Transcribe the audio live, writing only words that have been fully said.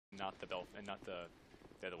not the bell, and not the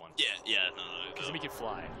other one. Yeah, no. Because then we can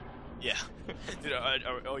fly. Yeah. Dude,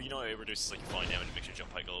 oh, you know it reduces like your falling damage and makes your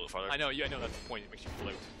jump height go a little farther. I know that's the point. It makes you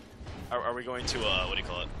float. Are we going to what do you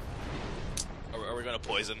call it? Are we going to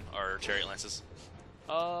poison our chariot lances?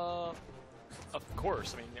 Of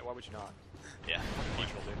course. I mean, why would you not? Yeah.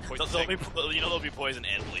 They'll be poison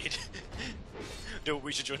and bleed. Dude,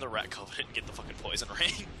 we should join the Rat Covenant and get the fucking poison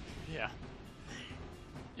ring. Yeah.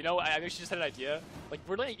 You know, I actually just had an idea. Like,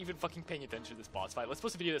 we're not even fucking paying attention to this boss fight. Let's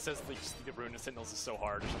post a video that says like, just the Rune of Sentinels is so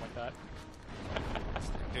hard or something like that.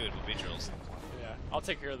 Dude, with Beedrills. Yeah, I'll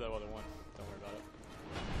take care of the other one. Don't worry about it.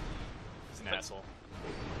 He's an asshole.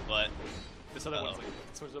 But this other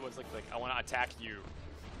one's like, I want to attack you.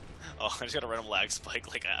 Oh, I just got a random lag spike.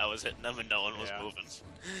 Like I was hitting them and no one was moving.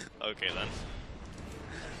 Okay then.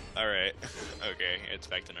 All right. Okay, it's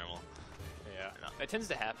back to normal. Yeah, it tends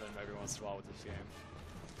to happen every once in a while with this game.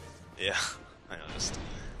 Yeah, I noticed.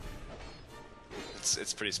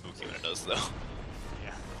 It's pretty spooky when it does, though.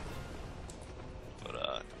 Yeah.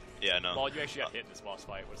 But yeah, no. Well, you actually got hit in this boss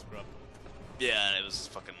fight. Was rough. Yeah, and it was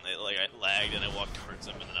fucking like I lagged and I walked towards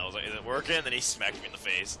him and then I was like, "Is it working?" And then he smacked me in the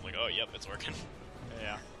face. I'm like, "Oh, yep, it's working."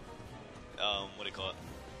 Yeah. What do you call it?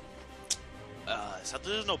 So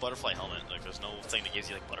there's no butterfly helmet. Like, there's no thing that gives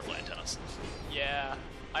you like butterfly antennas. Yeah,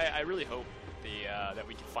 I really hope that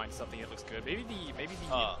we can find something that looks good. Maybe the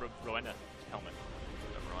Rowena helmet.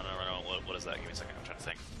 Rowena, what is that? Give me a second. I'm trying to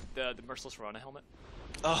think. The Merciless Rowena helmet.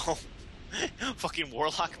 Oh, fucking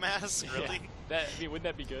Warlock mask, really? Yeah. I mean, wouldn't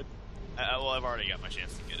that be good? Well, I've already got my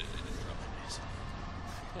chance to get it.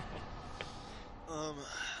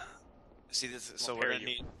 See this. So we're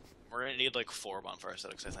gonna need like 4 bonfire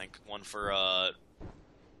aesthetics, I think. One for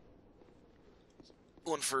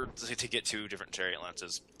to get 2 different chariot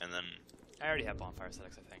lances, and then I already have bonfire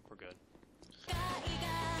aesthetics. I think we're good.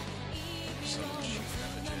 So much.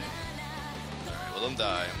 Alright, well, don't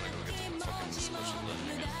die. I'm gonna go get the fucking special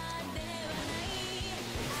blend again.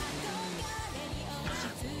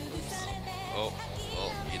 Oh,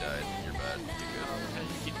 well, he died. You're bad. You're good.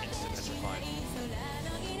 You get instant petrified.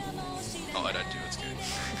 Oh, I died too. It's good.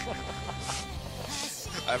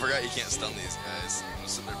 I forgot you can't stun these guys. I'm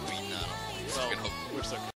just sitting there beating on them. We're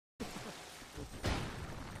so good.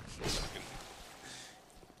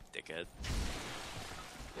 Dickhead.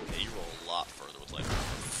 Yeah, you roll a lot further with light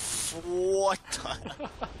armor. What the?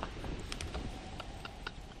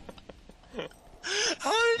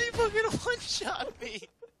 How did he fucking one-shot me?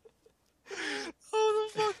 How the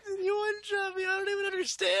fuck did he one-shot me? I don't even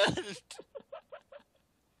understand.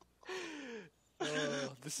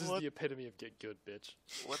 This is the epitome of get good, bitch.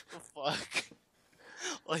 What the fuck?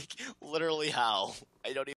 Like, literally how?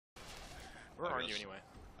 I don't even... Where are you anyway?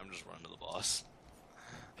 I'm just running to the boss.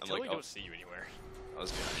 I totally don't see you anywhere. I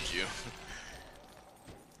was behind you.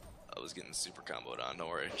 I was getting super comboed on. Don't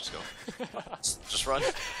worry, just go. Just run.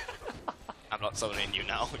 I'm not summoning you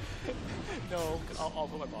now. No, because I'll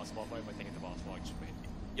put my boss ball. I'll put my thing at the boss ball. Just wait.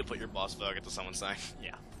 You'll put your boss flag at the summon sign.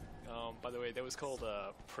 Yeah. By the way, that was called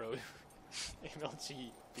Pro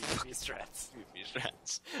MLG BB strats. BB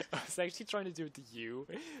strats. I was actually trying to do it to you,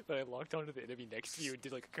 but I locked onto the enemy next to you and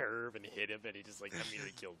did like a curve and hit him, and he just like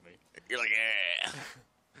immediately killed me. You're like, yeah.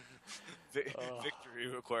 Victory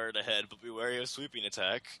required a head, but be wary of sweeping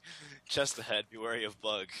attack. Chest ahead, be wary of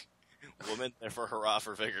bug. Woman, therefore hurrah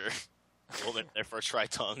for vigor. Woman, therefore try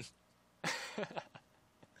tongue.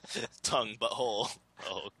 Tongue, but whole.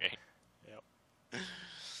 Oh, okay. Yep.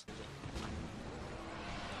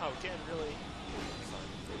 Oh, again, really?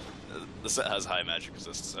 The set has high magic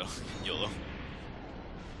resist, so YOLO.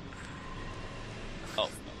 Oh.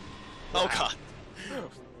 Oh god.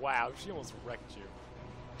 Wow, she almost wrecked you.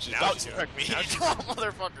 She's about to wreck me. Oh,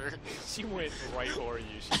 motherfucker. She went right for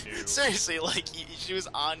you, she knew. Seriously, like, she was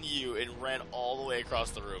on you and ran all the way across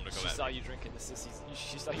the room to come at me. She saw you drinking the sissies.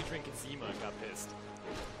 She saw you drinking Zima and got pissed.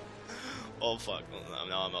 Oh fuck,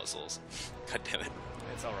 now I'm out souls. God damn it.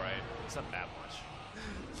 It's alright. It's not that much.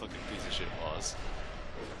 Fucking piece of shit was.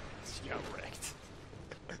 She got wrecked.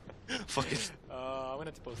 Fucking. I'm gonna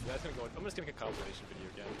have to post that. I'm just gonna make a compilation video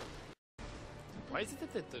again. Why is it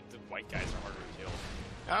that the white guys are harder to kill?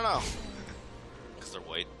 I don't know. Because they're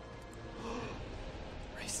white.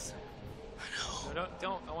 Racist. I know. No,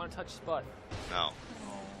 don't. I want to touch his butt. No.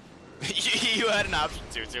 You had an option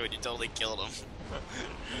to, too, and you totally killed him.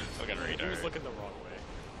 Fucking retard. He was looking the wrong way.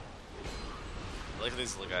 I like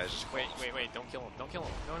these little guys just... Wait, don't kill him. Don't kill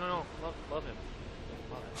him. No. Love him.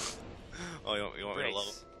 Love him. Oh, you want me to love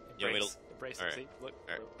him? You want me to... Embrace him, right. see? Look,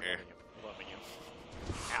 right. loving you.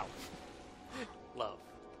 Ow. Love.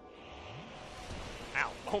 Ow.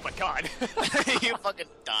 Ow. Oh my god. You fucking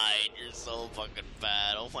died. You're so fucking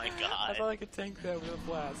bad. Oh my I god. thought I could tank that with a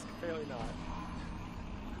flask. Apparently not.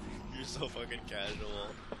 You're so fucking casual.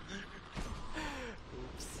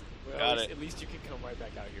 Oops. Well, Got it. at least you can come right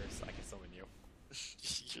back out here so I can summon you.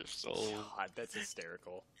 You're so God, that's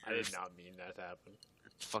hysterical. I did not mean that to happen.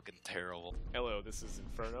 fucking terrible. Hello, this is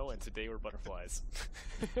Inferno, and today we're butterflies.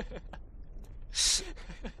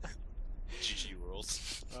 GG world.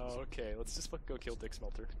 Oh, okay. Let's just fucking go kill Dick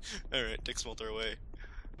Smelter. Alright, Dick Smelter away.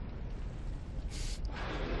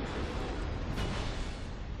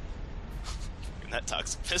 And that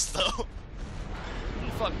toxic piss though. Oh,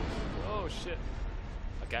 fuck. Oh, shit.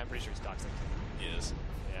 Okay, I'm pretty sure he's toxic. He is.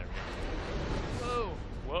 Yeah, we go.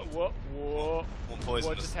 Whoa. Whoa. One poison.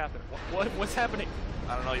 What just happened? What's happening?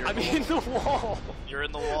 I don't know, you're I'm in the in the wall. You're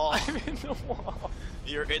in the wall. I'm in the wall.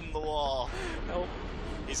 You're in the wall. Help.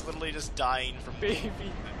 He's literally just dying from Baby.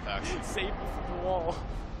 impacts. Save me from the wall.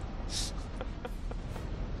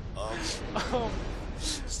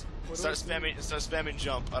 Start spamming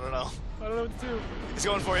jump. I don't know. I don't know what to do. He's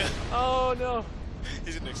going for you. Oh no.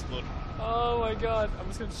 He's gonna explode. Oh my god. I'm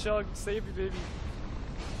just gonna chug. Save me, baby.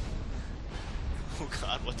 Oh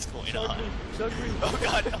god, what's going Chug on? me. Chug me. Oh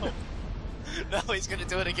god, no. No, he's gonna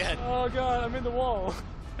do it again. Oh god, I'm in the wall.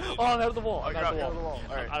 Oh, I'm out of the wall. I'm you're out of the out of the wall. wall.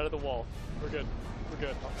 Alright. I'm out of the wall. We're good. We're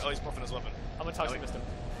good. Oh, he's buffing his weapon. I'm gonna toxic mist him.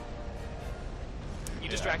 You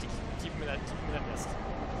distract him. Keep him in that mist.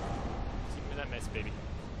 Keep him in that mist, baby.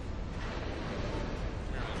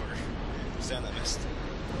 Come here, motherfucker. Stay on that mist.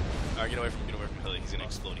 Alright, get away from Hilly. He's gonna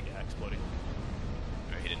explode. Yeah, exploding.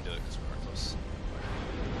 Alright, he didn't do it because we were close.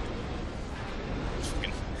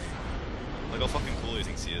 Fucking, look how fucking cool he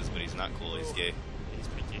thinks he is, but he's not cool. He's gay. He's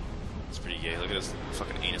pretty gay. He's pretty gay. Look at his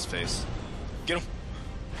fucking anus face. Get him.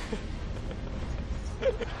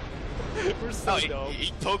 We're so Oh, dumb.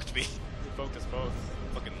 he poked me. He poked us both.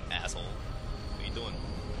 Fucking asshole. What are you doing?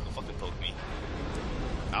 Don't fucking poke me.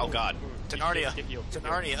 Oh god. To Narnia. Get healed. To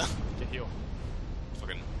Narnia. Get healed.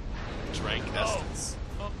 Fucking drank Oh. essence.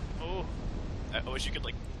 Oh. I wish you could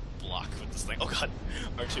like block with this thing. Oh god.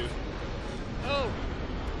 R2. Oh.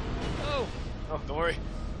 Oh. Oh, don't worry.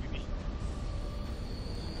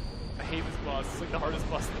 I hate this boss. It's like the hardest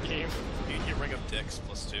boss in the game. You bring up Dix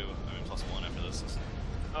 +2. I mean +1 after this.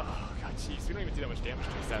 Oh god, jeez. We don't even do that much damage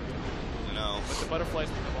to us, that. I know. But the butterflies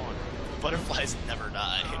will live on. Butterflies never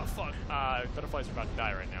die. Oh fuck. Butterflies are about to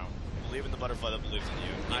die right now. Believe in the butterfly that believes in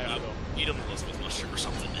you. I will. Eat him with mushroom or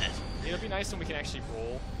something, man. It'll be nice when we can actually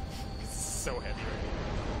roll. It's so heavy right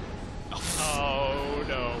now. Oh, Oh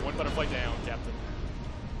no. One butterfly down, Captain.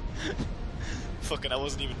 fucking, I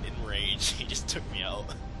wasn't even in range. He just took me out.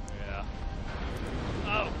 Yeah.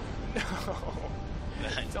 Oh no.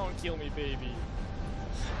 Don't kill me, baby.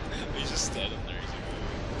 He's just standing there. He's like,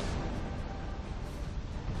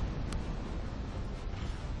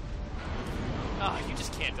 Ah, you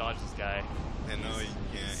just can't dodge this guy. I know he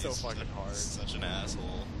can't. So He's fucking hard. Such an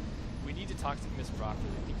asshole. We need to talk to Miss properly.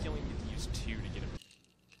 I think you only need to use 2 to get him.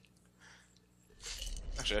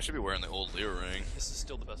 Actually, I should be wearing the old Leo ring. This is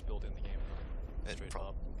still the best build in the game.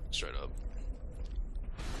 Straight up.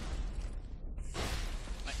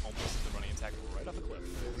 I almost did the running attack right off a cliff.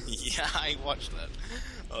 Yeah, I watched that.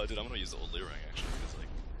 Oh, dude, I'm gonna use the old Leo ring actually because like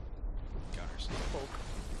counters.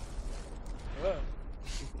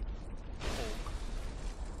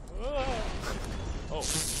 Oh,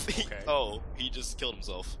 okay. Oh, he just killed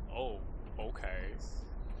himself. Oh, okay.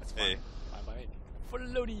 That's fine. Hey. Fine by me.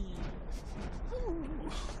 Floaty!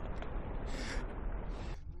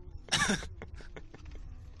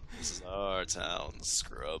 This is our town,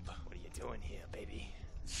 scrub. What are you doing here, baby?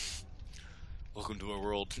 Welcome to our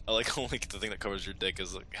world. I like only the thing that covers your dick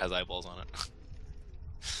is like, has eyeballs on it.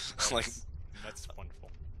 Like, That's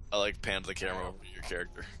wonderful. I like panned the camera over to your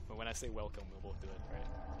character. But when I say welcome, we'll both do it, right?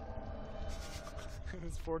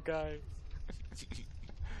 This poor guy.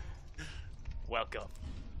 Welcome.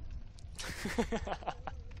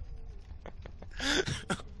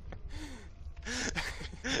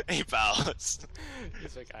 He bows.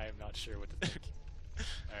 He's like, I am not sure what to think.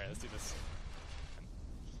 Alright, let's do this.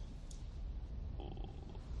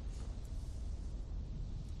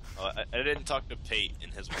 Oh, I didn't talk to Pate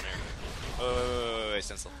in his one area. Wait,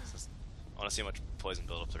 stand still. I want to see how much poison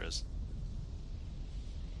buildup there is.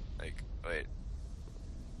 Like, wait.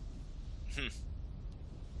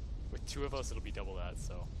 With 2 of us, it'll be double that,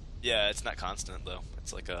 so. Yeah, it's not constant though.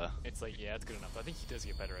 It's like a. It's like, yeah, it's good enough. I think he does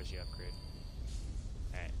get better as you upgrade.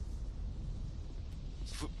 Alright.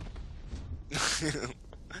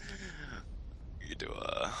 You do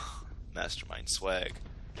a mastermind swag.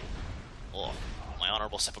 Oh, my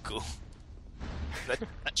honorable seppuku. That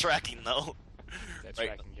tracking though. That's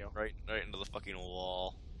Right, tracking you. right into the fucking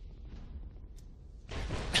wall.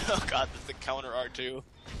 Oh god, that's the counter R2.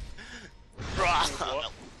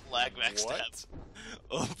 What? Lag max What? stats.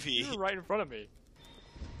 OP. You were right in front of me.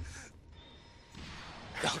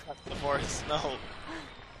 No, that's the forest. No.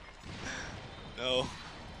 No.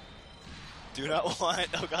 Do not want.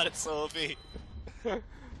 Oh god, it's so OP. Oh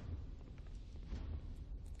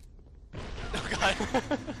god.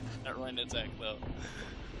 Not running to attack though.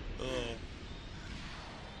 Oh.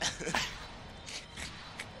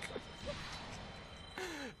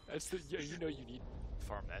 That's the you know you need to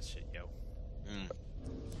farm that shit, yo.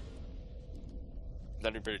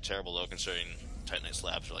 That'd be pretty terrible though, considering Titanite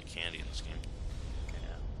slabs are like candy in this game.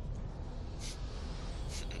 Yeah.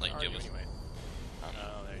 Like, Are it you was. anyway?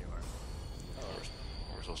 Oh, there you are.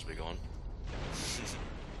 Where we're supposed to be going.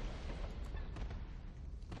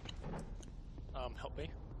 Help me.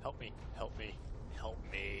 Help me. Help me. Help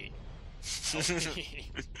me. Help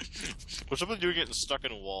me. What's up with you getting stuck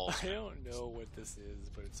in a wall? I don't know what this is,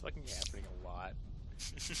 but it's fucking happening a lot.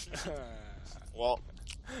 Well,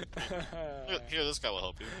 here, this guy will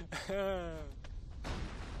help you.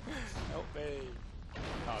 Help me.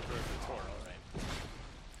 Oh, for the Toro, right?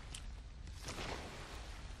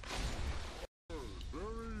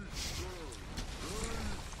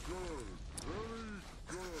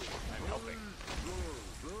 I'm helping.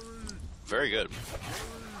 Very good.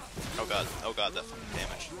 Oh god, that fucking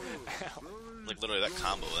damage. Like literally that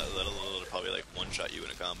combo, that'll literally probably like one-shot you in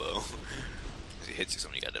a combo. Cause he hits you so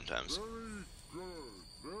many goddamn times. You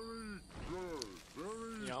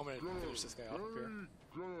know, I'm gonna finish this guy off up here.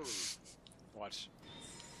 Watch.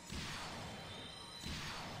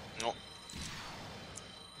 No.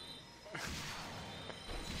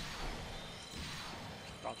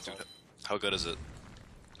 Problem solved. How good is it?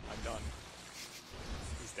 I'm done.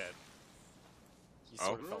 He's dead. He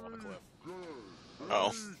sort of fell off a cliff.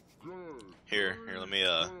 Oh. Here, let me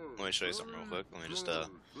show you something real quick. Let me just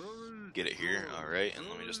get it here, alright, and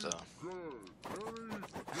let me just He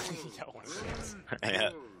got one of those.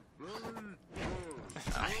 yeah.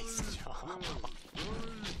 Nice job.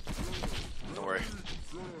 Don't worry.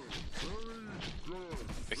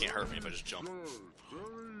 It can't hurt me if I just jump.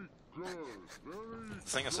 The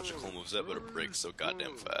thing has such a cool moveset, but it breaks so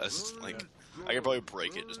goddamn fast. Like, I could probably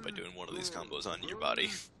break it just by doing one of these combos on your body.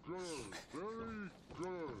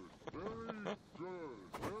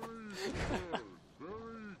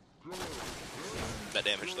 That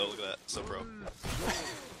damage though, look at that, so pro.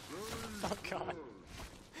 Oh god.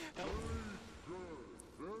 I'm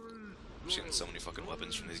just getting so many fucking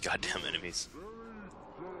weapons from these goddamn enemies.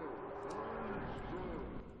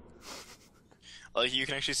 Like, you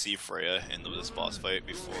can actually see Freya in this boss fight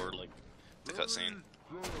before, like, the cutscene.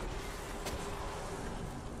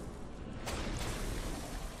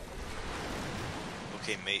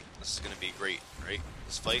 Okay, mate, this is gonna be great, right?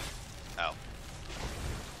 This fight? Ow.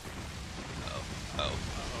 Uh-oh. Uh-oh.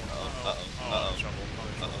 Uh-oh. Uh-oh.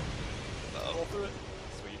 Uh-oh. Uh-oh. Roll through it.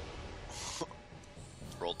 Sweet.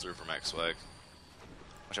 Rolled through for max swag.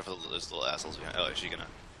 Watch out for those little assholes behind. Oh, is she gonna?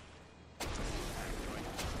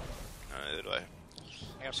 Neither do I.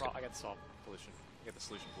 I got the solve pollution. I got the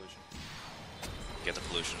solution pollution. Get the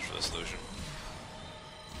pollution for the solution.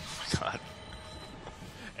 Oh my god.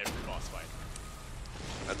 Every boss fight.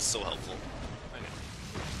 That's so helpful. I know.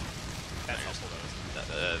 That's helpful though.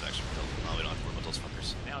 That actually helpful. Now we don't have to worry about those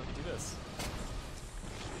fuckers. Now we can do this.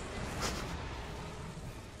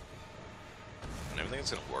 And everything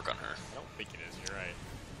that's gonna work on her. I don't think it is, you're right.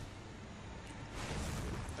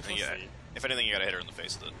 I think, yeah, if anything, you gotta hit her in the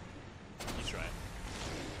face with it. You try.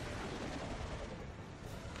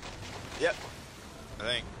 Yep. I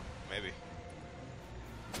think. Maybe.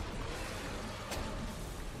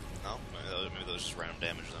 No? Maybe that was just random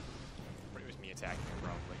damage then. Or it was me attacking her,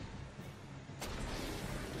 probably.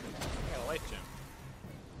 I got a life gem.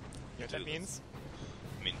 You know what that means?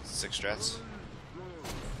 I mean, 6 strats?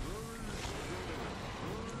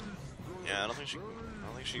 Yeah, I don't think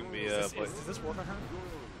she can be, Does this work on her?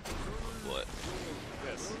 What?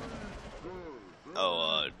 This.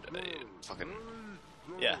 Oh, fucking...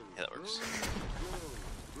 Yeah, that works.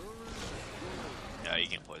 Yeah, you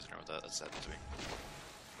can't poison her with that, that's sad to me.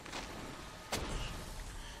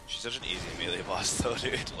 She's such an easy melee boss though,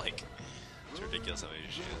 dude, like... It's ridiculous how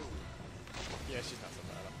easy she is. Yeah, she's not so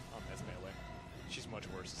bad. I'm as melee. She's much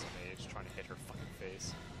worse as a mage, trying to hit her fucking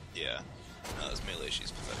face. Yeah. No, as melee,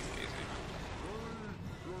 she's pathetically easy.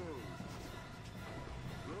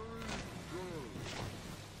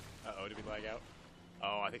 Uh-oh, did we lag out?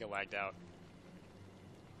 Oh, I think I lagged out.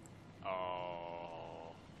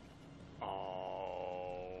 Oh.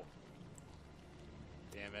 Oh.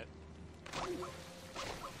 Damn it.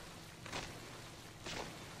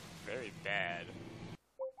 bad.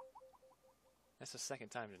 That's the second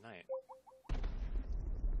time tonight.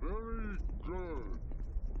 Very good.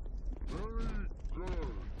 Very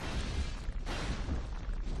good.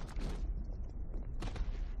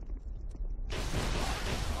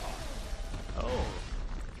 Oh,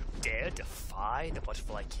 you dare defy the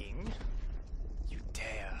Butterfly King? You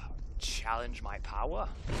dare challenge my power?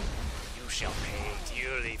 You shall pay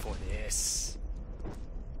dearly for this.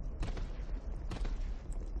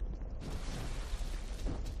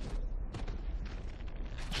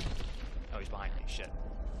 Oh, he's behind me. Shit.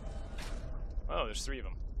 Oh, there's 3 of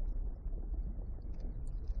them.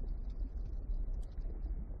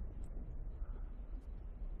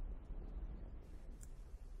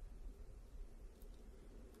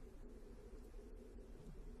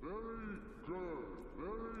 Very good.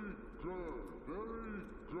 Very good. Very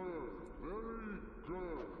good. Very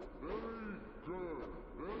good. Very good.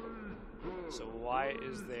 Very good. So why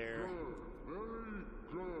is there... Very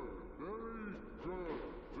good. Very good.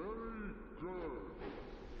 Very good.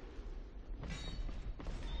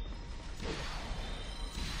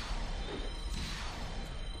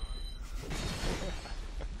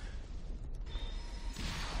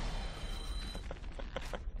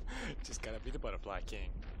 Just gotta be the Butterfly King.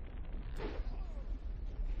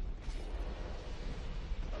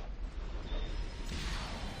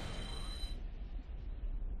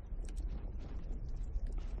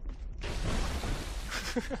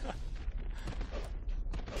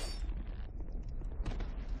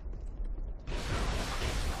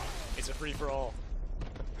 It's a free-for-all.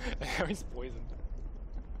 Now he's poisoned.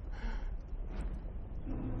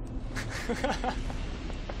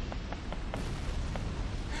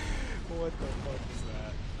 What the fuck is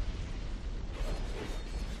that?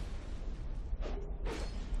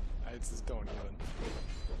 It's just going on.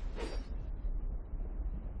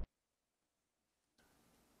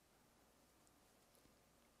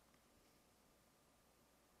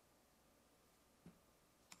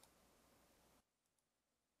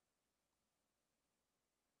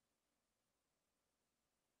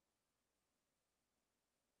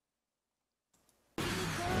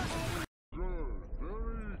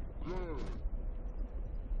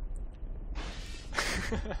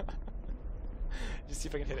 Just see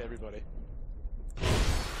if I can hit everybody.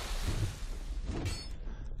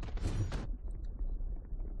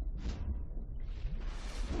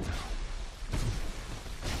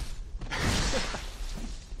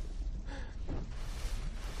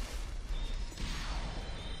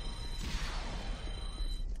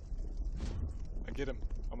 I get him.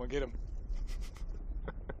 I'm gonna get him.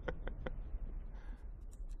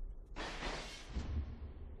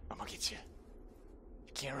 I'm gonna get you.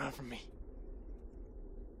 You can't run from me.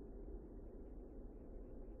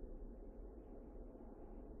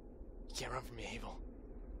 You can't run from me, Abel.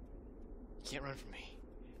 You can't run from me,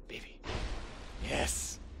 baby.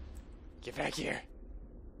 Yes! Get back here!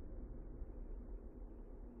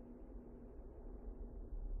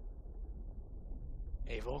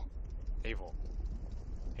 Abel? Abel.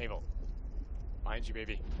 Abel. Behind you,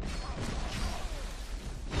 baby.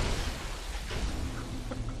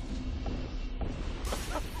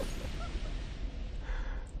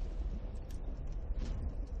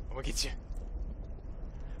 I'm gonna get you.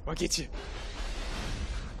 I'm gonna get you.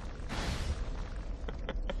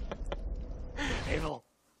 Abel.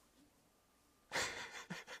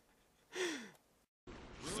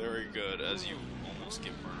 Very good, as you almost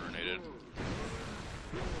get murderinated.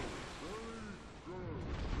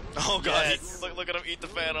 Oh god, Yes. look at him eat the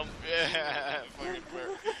phantom. Yeah, fucking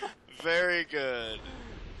very good.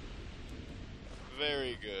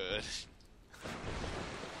 Very good.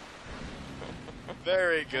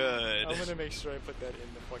 Very good. I'm gonna make sure I put that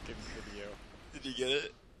in the fucking video. Did you get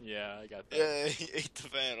it? Yeah, I got that. Yeah, he ate the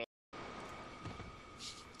phantom.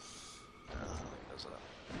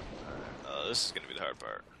 This is gonna be the hard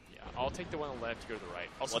part. Yeah, I'll take the one on the left, you go to the right.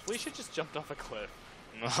 Also, What? Felicia just jumped off a cliff.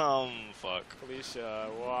 Fuck. Felicia,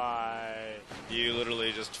 why? You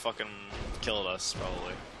literally just fucking killed us,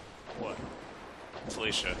 probably. What?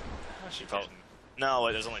 Felicia. She Probably. didn't. No,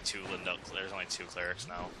 wait, there's only 2 Linda. There's only 2 clerics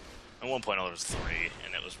now. At one point, there was 3,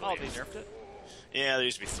 and it was really. Oh, they nerfed it? Yeah, there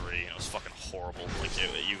used to be 3, and it was fucking horrible. Like,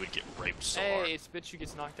 you would get raped so hard. Hey, it's bitch who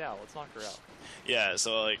gets knocked out. Let's knock her out. Yeah,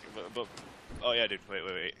 so, like, but oh, yeah, dude,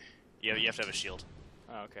 wait. Yeah, you have to have a shield.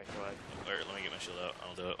 Oh, okay, go ahead. Wait, let me get my shield out.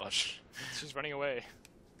 I'll do it. Watch. She's running away.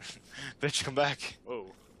 Bitch, come back. Whoa,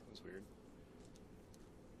 that was weird.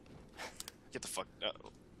 Get the fuck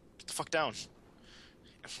down.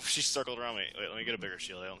 She circled around me. Wait, let me get a bigger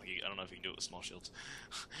shield. I don't know if you can do it with small shields.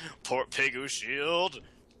 Port Pegu shield.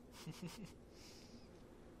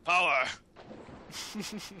 Power.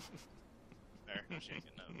 shaking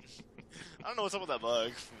up. I don't know what's up with that bug.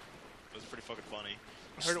 It was pretty fucking funny.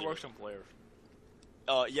 I heard it works on players.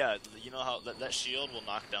 Yeah, you know how that shield will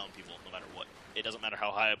knock down people no matter what. It doesn't matter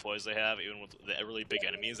how high a poise they have, even with the really big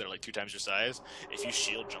enemies that are like 2 times your size. If you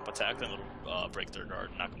shield jump attack them, it'll break their guard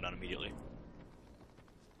and knock them down immediately.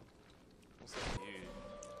 What's up,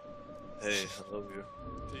 dude? Hey, I love you.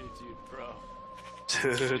 Dude, bro.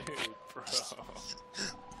 Dude. Dude, bro.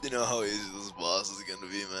 You know how easy this boss is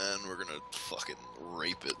gonna be, man? We're gonna fucking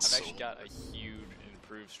rape it. I've actually got a huge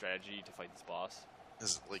improved strategy to fight this boss.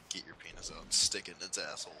 This is like, get your penis out and stick it in its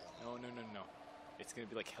asshole. No. It's gonna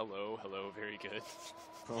be like, hello, very good.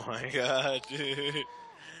 Oh my god, dude.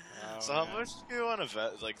 Oh, So how much do you want to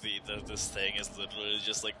bet? Like this thing is literally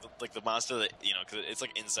just like the monster that because it's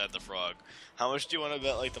like inside the frog. How much do you want to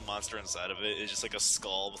bet like the monster inside of it is just like a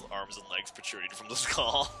skull with arms and legs protruding from the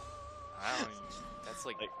skull? I don't even, that's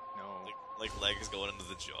like no. Like legs going into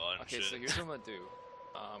the jaw and Okay, shit. so here's what I'm gonna do.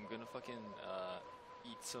 I'm gonna fucking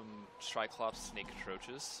eat some Triclops snake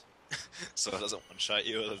troches. So it doesn't one-shot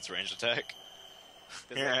you with its ranged attack.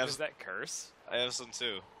 Does that curse? I have some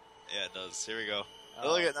too. Yeah, it does. Here we go.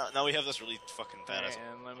 Oh, look at now we have this really fucking badass.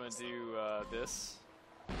 And I'm gonna do this,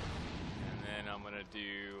 and then I'm gonna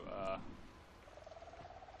do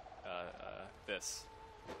this.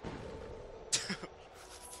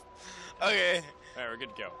 Okay, Alright, we're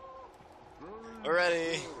good to go. we're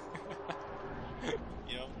ready.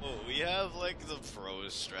 Well, we have like the pro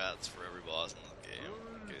strats for every boss in the game.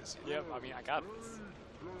 In case you Yep, I mean, I got this.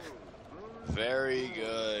 Very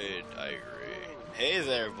good. I agree. Hey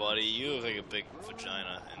there, buddy. You look like a big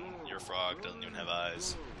vagina, and your frog doesn't even have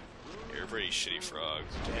eyes. You're a pretty shitty frog.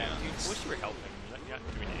 To be Yeah, dude, honest. I wish you were helping. You're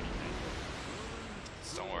not doing anything.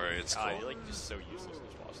 Don't worry, it's cool. You're like just so useless in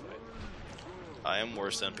this boss fight. I am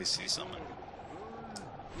worst NPC summon.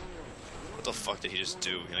 What the fuck did he just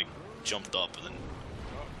do? He like jumped up and then.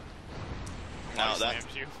 Now Slams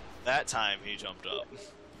you. that time he jumped up.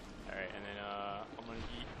 Alright, and then I'm gonna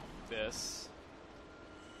eat this.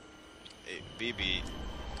 Hey, BB.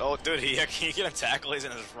 Oh, dude, he can attack while he's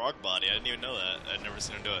in his frog body. I didn't even know that. I'd never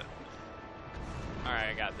seen him do it. Alright,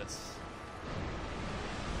 I got this.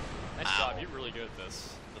 Nice Ow. job, you're really good at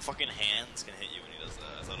this. The fucking hands can hit you when he does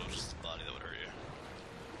that. I thought it was just the body that would hurt you.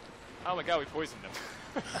 Oh my god, we poisoned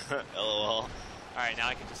him. LOL. Alright, now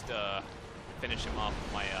I can just finish him off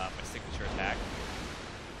with my my signature attack.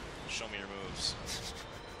 Show me your moves.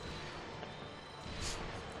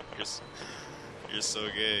 You're so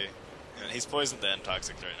gay. And he's poisoned and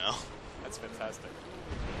toxic right now. That's fantastic.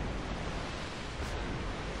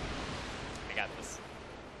 I got this.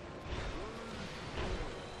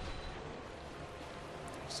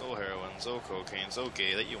 So heroin, so cocaine, so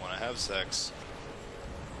gay that you want to have sex.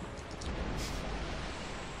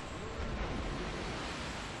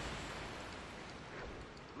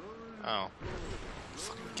 Oh.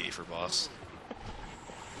 Fucking gay for boss.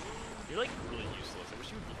 You're like really useless. I wish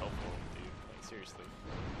you would be helpful, dude. Like seriously.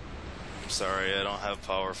 I'm sorry, I don't have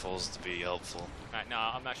powerfuls to be helpful. Alright, no,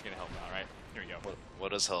 I'm actually gonna help now, right? Here we go.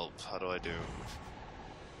 What does help? How do I do?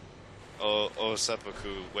 Oh,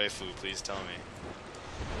 seppuku, waifu, please tell me.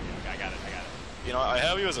 Okay, I got it. You know, I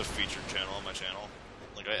have you as a featured channel on my channel.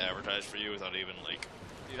 Like, I advertise for you without even, like...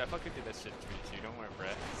 Dude, I fucking did that shit to you too. Don't worry,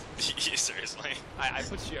 Brett. Seriously? I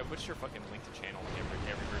put your fucking link to channel in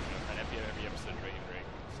every version of every episode Dragon Break.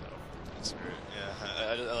 So That's great.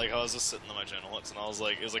 Yeah, I was just sitting on my channel once, and I was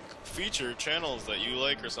like, it was like featured channels that you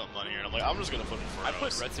like or something on here, and I'm like, I'm just gonna put Infernos. I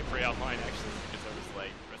put Red Spray on mine actually because I was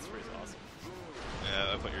like, Red Spray's awesome.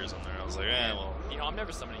 Yeah, I put yours on there. I was like, well, You know, I'm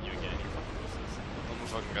never summoning you again. You're fucking useless. I'm a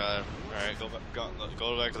fucking guy. All right,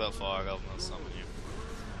 go back to that fog. I'll not summon you.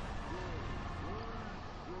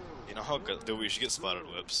 You know how good? Dude, we should get spotted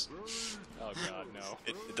whips. Oh god, no.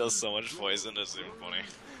 It does so much poison. It's even funny.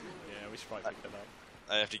 Yeah, we should probably pick that up.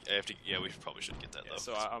 I have to. Yeah, we probably should get that Yeah, though.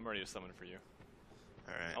 so I'm ready to summon for you.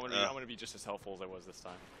 All right. I'm gonna be just as helpful as I was this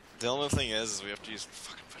time. The only thing is we have to use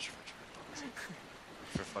fucking pressure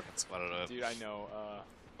for fucking spotted up. Dude, I know.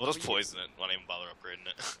 We'll just poison it. Won't even bother upgrading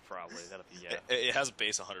it. Probably that'll be yeah. It has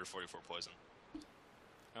base 144 poison.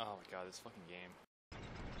 Oh my god, this fucking game.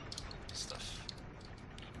 Stuff.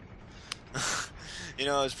 You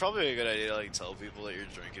know, it's probably a good idea to like tell people that you're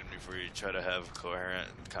drinking before you try to have coherent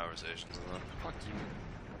conversations with them. Fuck you.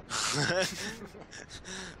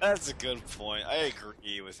 That's a good point. I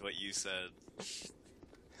agree with what you said.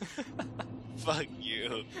 Fuck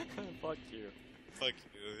you. Fuck you. Fuck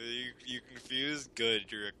you. You confused? Good,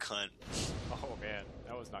 you're a cunt. Oh man,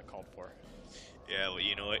 that was not called for. Yeah, well,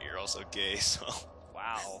 you know what? You're also gay, so.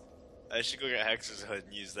 Wow. I should go get Hexer's Hood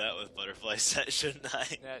and use that with Butterfly Set, shouldn't I?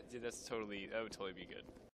 That would totally be good.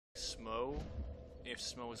 Smo if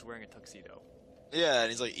Smo was wearing a tuxedo. Yeah, and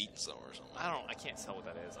he's like eating somewhere or something. I can't tell what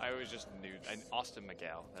that is. I always just knew. Austin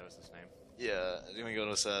McGow, that was his name. Yeah, let me go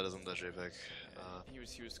to sadism. That JPEG. He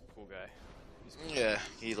was a cool guy. He's a cool Yeah,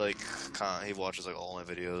 he like he watches like all my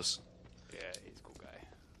videos. guy. Yeah, he's a cool guy.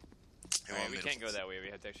 He Alright, wanted we me to- can't go that way. We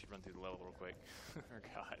have to actually run through the level real quick. Oh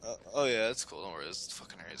god. Oh yeah, it's cool. Don't worry. This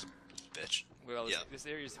fucking area's a bitch. Well, yeah. this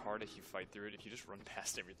area is hard if you fight through it. If you just run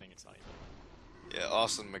past everything, it's not even. Yeah,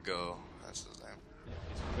 Austin McGo. That's his name. Yeah,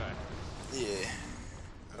 he's a cool guy. Yeah.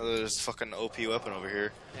 Oh, there's fucking OP weapon over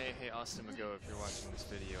here. Hey, Austin McGo, if you're watching this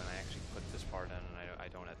video and I actually put this part in and I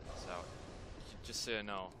don't edit this out, just so you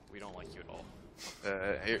know, we don't like you at all.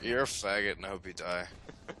 You're a faggot and I hope you die.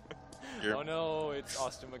 You're... Oh no, it's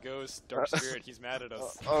Austin McGo's Dark Spirit. He's mad at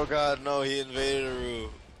us. Oh god, no, he invaded Aru.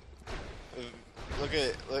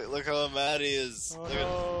 Look how mad he is.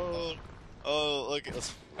 Oh Look no.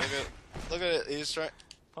 look at it. He's trying.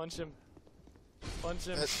 Punch him. Punch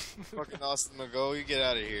him. That's fucking Austin McGo. You get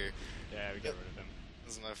out of here. Yeah, we got rid of him.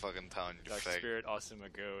 This is my fucking town, you Dark faggot. Spirit Austin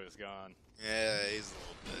McGo is gone. Yeah, he's a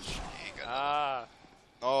little bitch. He ain't got Ah.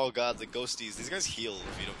 Oh god, the ghosties. These guys heal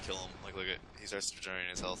if you don't kill him. Like, look at, he starts regenerating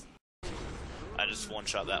his health. I just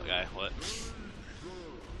one-shot that guy. What?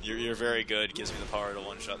 You're very good. Gives me the power to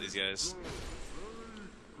one-shot these guys.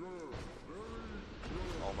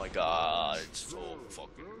 Oh my god, it's so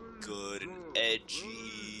fucking good and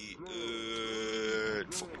edgy.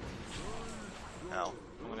 Fucking... Ow.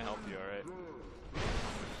 I'm gonna help you, alright?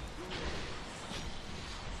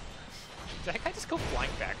 Did that guy just go flying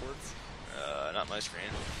backwards? Not my screen.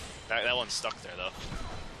 That one's stuck there though.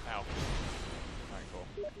 Ow. Alright, cool.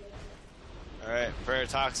 Alright, very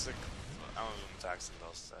toxic. I don't know if I'm toxic, but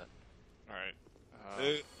I'll say that. Alright.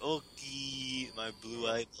 Okay, my blue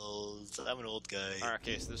eyeballs. I'm an old guy. Alright,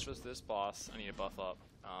 okay, so this was this boss. I need to buff up.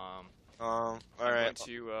 I'm Alright. going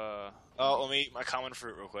to, Oh, let me eat my common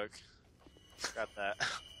fruit real quick. Got that.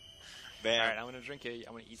 Bam. Alright, I'm gonna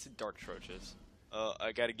I'm gonna eat some dark troches.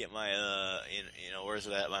 I gotta get my, you know, where's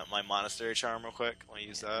it at? My monastery charm real quick. Wanna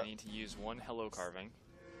use that? I need to use one hello carving.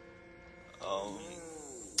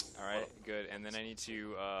 Alright, good. And then I need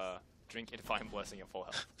to, drink a divine blessing at full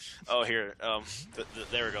health. oh, here,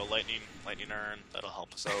 there we go. Lightning urn. That'll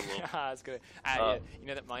help us out a little. That's good. Yeah, you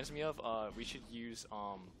know, that reminds me of, we should use,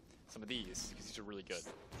 some of these, because these are really good.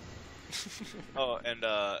 Oh, and,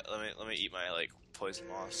 let me eat my, like, poison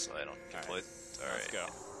moss so I don't get poisoned. Alright. Let's go.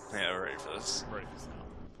 Yeah, we're ready for this. I'm ready for this now.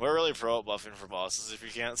 We're really pro at buffing for bosses. If you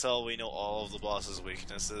can't tell, we know all of the boss's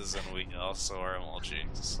weaknesses, and we also are MLG.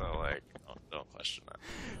 So, like, don't question that.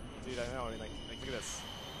 Dude, I know. I mean, like, look at this.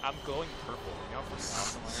 I'm glowing purple. You know,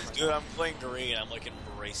 for Dude, I'm playing green. I'm like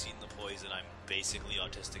embracing the poison. I'm basically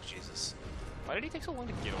autistic Jesus. Why did he take so long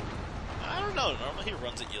to get over? I don't know. Normally he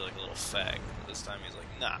runs at you like a little fag. But this time he's like,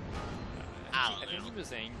 nah. I think he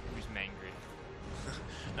was angry. He was mangry.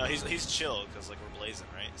 No, he's chill because like we're blazing,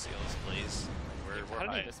 right? See all this blaze? We're How did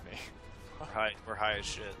high. he miss me? We're high as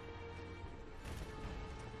shit.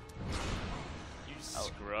 You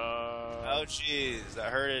scrub. Oh jeez,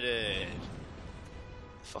 that hurted it.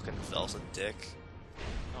 Fucking fell's a dick.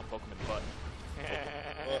 Oh, poke him in the butt.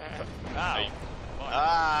 Ow. Ow.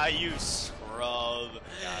 Ah, you scrub.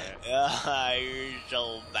 Got it. Ah, you're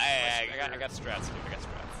so bad. I got strats, dude. I got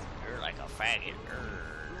strats. You're like a faggot.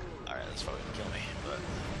 Alright, that's probably gonna kill me, but...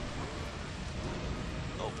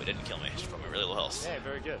 Nope, it didn't kill me. It's probably really low health. Yeah,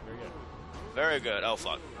 very good, very good. Very good. Oh,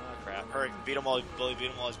 fuck. Oh, crap. Hurry, beat him while he's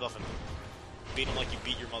buffing. Beat him like you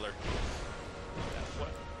beat your mother.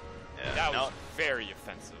 What? Yeah, That now- was very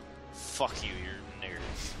offensive. Fuck you, you're a nigger.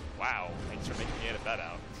 Wow, thanks for making me edit that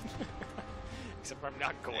out. Except I'm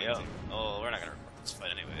not going Yeah. to. Oh, we're not gonna record this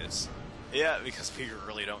fight anyways. Yeah, because we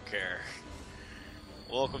really don't care.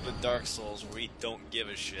 Welcome to Dark Souls, where we don't give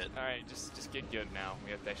a shit. Alright, just get good now.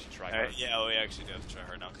 We have to actually try Alright, hard. yeah, we actually do have to try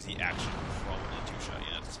hard now, because he actually probably two-shot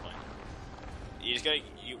you at this point. You just gotta,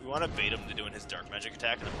 you want to bait him to doing his dark magic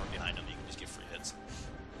attack, and then work behind him, you can just get free hits.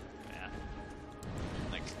 Yeah.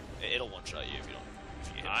 Like, it'll one-shot you if you don't, if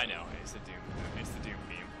you hit I him. know, it's the Doom. It's the Doom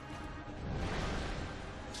beam.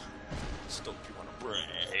 Stop you wanna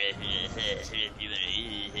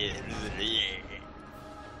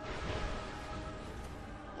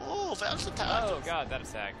Oh, fast attack! Oh god, that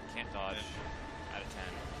attack. Can't dodge. Out of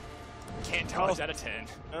 10. Can't dodge out of 10.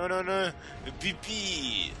 No.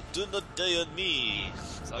 PP, do not die on me.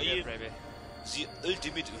 It's all good, baby. The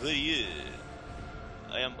ultimate warrior.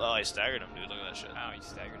 I staggered him, dude. Look at that shit. Ow, you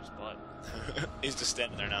staggered his butt. He's just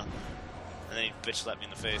standing there now. And then he bitch slapped me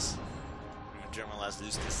in the face. German last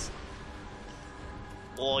lose this.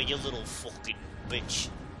 Oh, you little fucking bitch.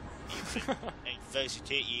 You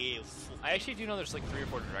felicitate you. I actually do know there's like 3 or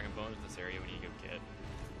 4 dragon bones in this area when you go get.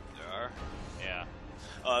 There are? Yeah.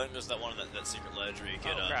 I think there's that one, that secret ledge where you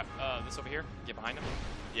get. Oh crap! This over here. Get behind him.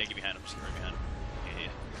 Yeah, get behind him. Just get right behind him.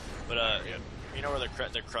 Yeah. But you know where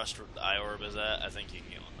the crushed eye orb is at? I think you can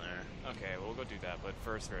get one there. Okay, well, we'll go do that. But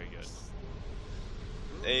first, very good.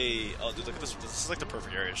 Hey, oh dude, look at this. This is like the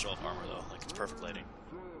perfect area to show off armor though. Like it's perfect lighting.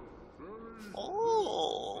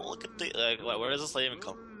 Oh, look at the where does this light even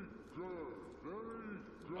come?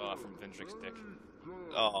 From Vindrix's dick.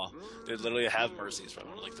 Oh, dude, literally have mercy is probably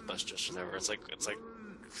one of like the best gestures ever. It's like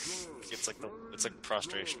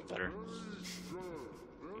prostration better.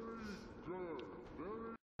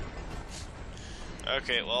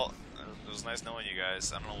 Okay, well, it was nice knowing you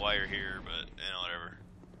guys. I don't know why you're here, but you know, whatever.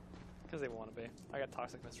 Because they want to be. I got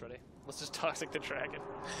Toxic Mist ready. Let's just Toxic the Dragon.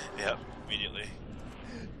 Yep, immediately.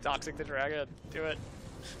 Toxic the Dragon. Do it.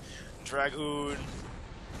 Dragoon.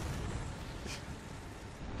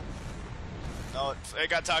 No, it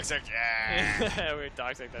got toxic. Yeah. We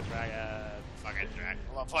Toxic the Dragon. Fucking dragon.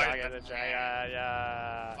 Toxic the Dragon.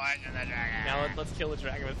 Yeah. Poison the dragon. Now let's kill the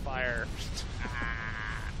dragon with fire.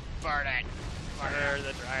 Burn it. Burn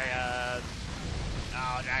the dragon.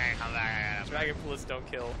 Oh, dragon, come back. Dragon bullets don't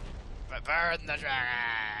kill. Burn the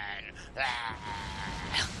dragon.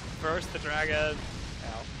 First the dragon.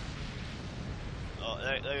 Ow. Oh, look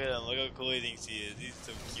at him. Look how cool he thinks he is. He's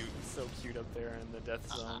so cute. So cute up there in the death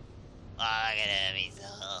zone. Oh, look at him. He's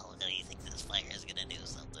look at he thinks this fire is gonna do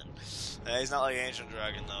something. He's not like Ancient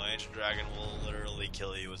Dragon though. Ancient Dragon will literally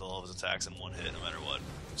kill you with all of his attacks in one hit, no matter what.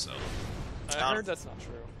 So I heard that's not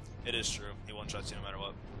true. It is true. He one-shots you no matter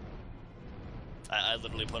what. I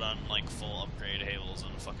literally put on like full upgrade Havels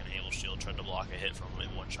and a fucking Havel shield, tried to block a hit from him,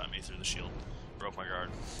 and one-shot me through the shield. Broke my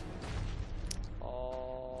guard.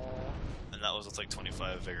 Oh. And that was with like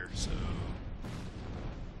 25 vigor, so.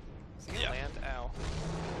 Is he gonna land? Ow.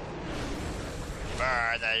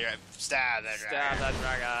 Burn the stab the dragon. Stab that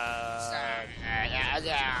dragon. Where are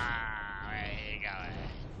you going?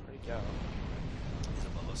 Where'd he go? He's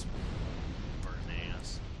above us. Burning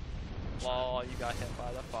us. Well, you got hit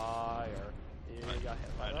by the fire. You got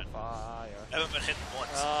hit by the fire. I haven't been hit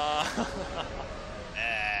once.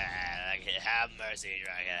 Have mercy,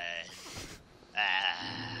 dragon.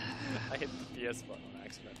 I hit the PS button on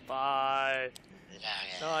accident. Bye.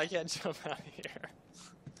 No, I can't jump out of here.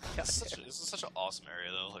 This is such an awesome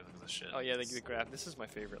area, though. Like, look at this shit. Oh yeah, the graph. This is my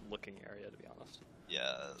favorite looking area, to be honest.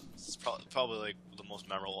 Yeah, it's probably like the most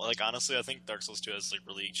memorable. Like honestly, I think Dark Souls 2 has like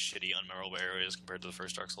really shitty, unmemorable areas compared to the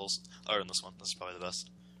first Dark Souls. Or in this one, this is probably the best.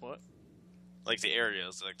 What? Like the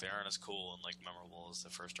areas, like they aren't as cool and like memorable as the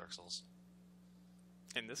first Dark Souls.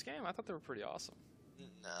 In this game, I thought they were pretty awesome.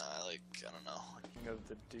 Nah, like I don't know. Thinking of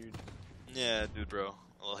the dude. Yeah, dude, bro.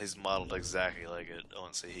 Well, he's modeled exactly like it. I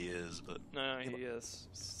wouldn't say he is, but No, he is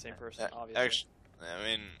same person, obviously. actually, I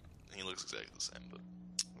mean, he looks exactly the same, but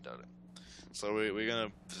I doubt it. So we're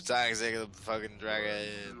gonna attack the fucking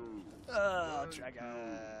dragon. Oh,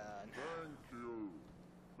 dragon. Thank you.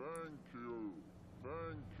 Thank you.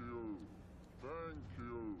 Thank you. Thank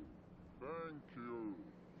you. Thank you.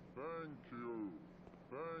 Thank you.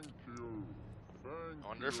 Thank you. I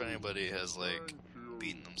wonder if anybody has like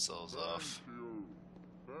beaten themselves off,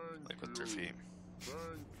 like with their feet.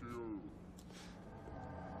 Thank you.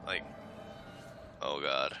 Like, oh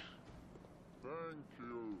god, Thank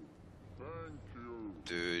you. Thank you.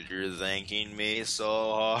 dude, you're thanking me so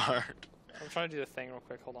hard. I'm trying to do the thing real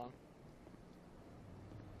quick. Hold on.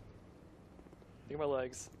 Look at my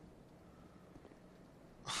legs.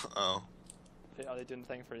 Oh, Are they doing the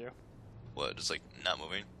thing for you? what? Just like not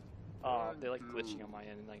moving? Oh, they like glitching on my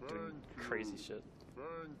end and like doing crazy shit.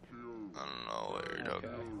 Thank you. I don't know what you're talking.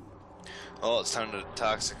 Okay. Oh, it's time to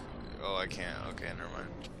toxic. Oh, I can't. Okay, never mind.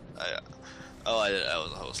 I did. I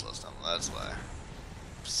was a host last time. That's why.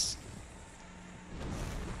 Psst.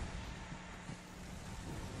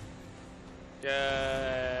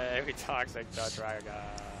 Yay! We toxic the dragon.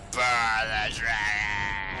 Burn the dragon.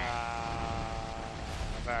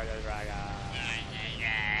 Burn the dragon.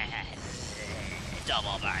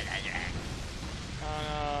 Double burn the dragon.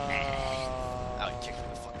 Oh no! Oh, you kicked me in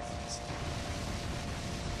the fucking face.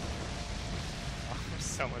 Oh, there's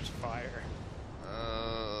so much fire.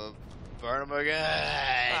 Burn him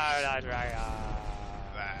again. Burn the dragon.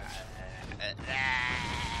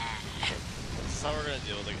 This is how we're gonna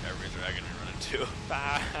deal with like every dragon we run into.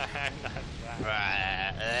 Burn the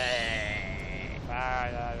dragon.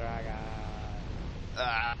 Burn the dragon.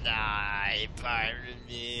 No, he burned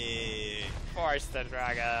me. Force the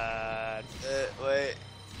dragon. Wait.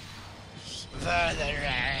 Burn the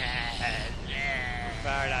dragon.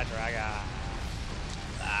 Burn the dragon.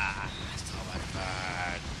 So much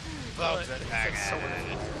Poke the It's dragon. so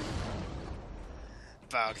much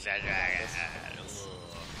Poke the dragon.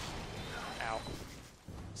 Ow.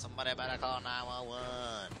 Somebody better call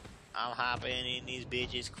 911. I'm hopping in these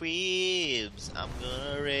bitches' cribs. I'm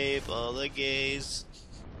gonna rape all the gays.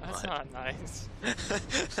 That's What? not nice.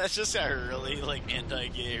 That just got really, like,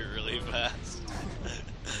 anti-gay really fast.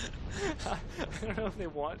 I don't know if they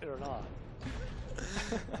want it or not.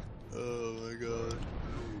 Oh my god.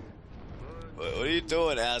 What are you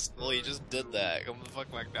doing, asshole? You just did that. Come the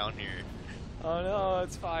fuck back down here. Oh no,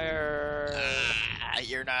 it's fire. Ah,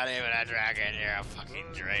 you're not even a dragon, you're a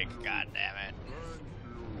fucking drake, god damn it.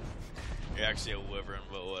 You're actually a wyvern,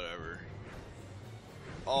 but whatever.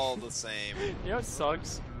 All the same. You know what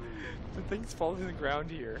sucks? The things fall to the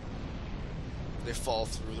ground here. They fall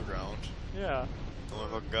through the ground. Yeah. Oh my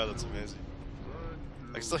fucking god, that's amazing.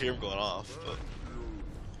 I can still hear them going off, but...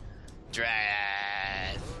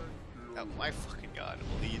 Dragon! Oh my fucking god,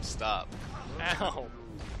 please stop. Ow.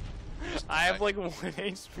 I have like 1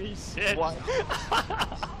 HP shit. Why?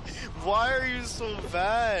 Why are you so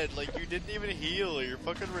bad? Like, you didn't even heal. You're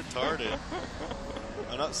fucking retarded.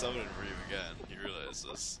 I'm not summoning for you again. You realize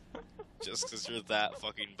this. Just because you're that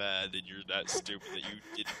fucking bad and you're that stupid that you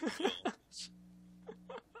didn't heal.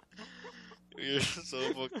 You're so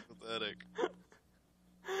fucking pathetic.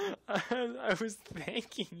 I was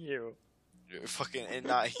thanking you. You're fucking and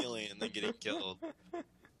not healing and then getting killed.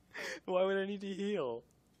 Why would I need to heal?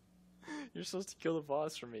 You're supposed to kill the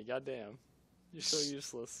boss for me, goddamn. You're so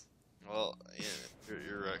useless. Well, yeah,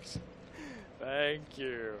 you're wrecked. Thank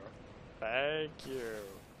you. Thank you.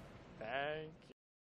 Thank